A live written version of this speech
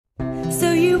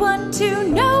you want to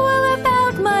know all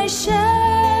about my shell?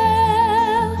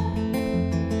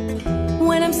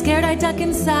 When I'm scared, I duck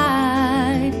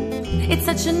inside. It's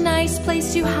such a nice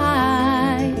place to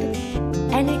hide,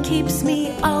 and it keeps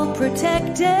me all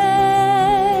protected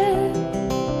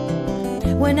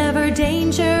whenever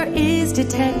danger is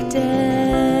detected.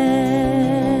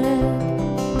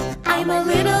 I'm a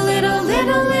little, little,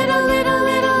 little, little, little,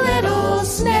 little, little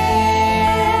snail.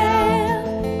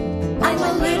 I'm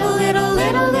a little, little,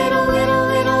 little, little, little,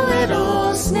 little,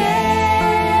 little snail.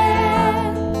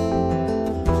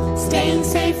 Staying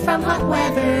safe from hot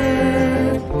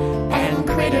weather and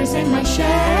critters in my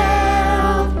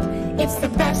shell. It's the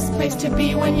best place to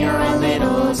be when you're a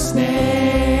little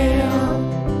snail.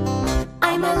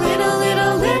 I'm a little,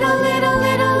 little, little, little,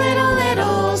 little, little,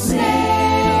 little snail.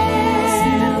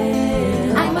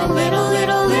 I'm a little,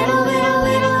 little, little, little,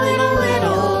 little, little,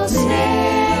 little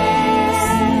snail.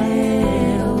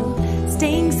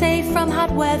 Staying safe from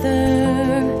hot weather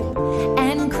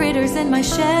and critters in my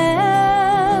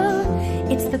shell.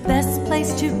 It's the best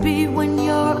place to be when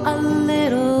you're a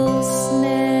little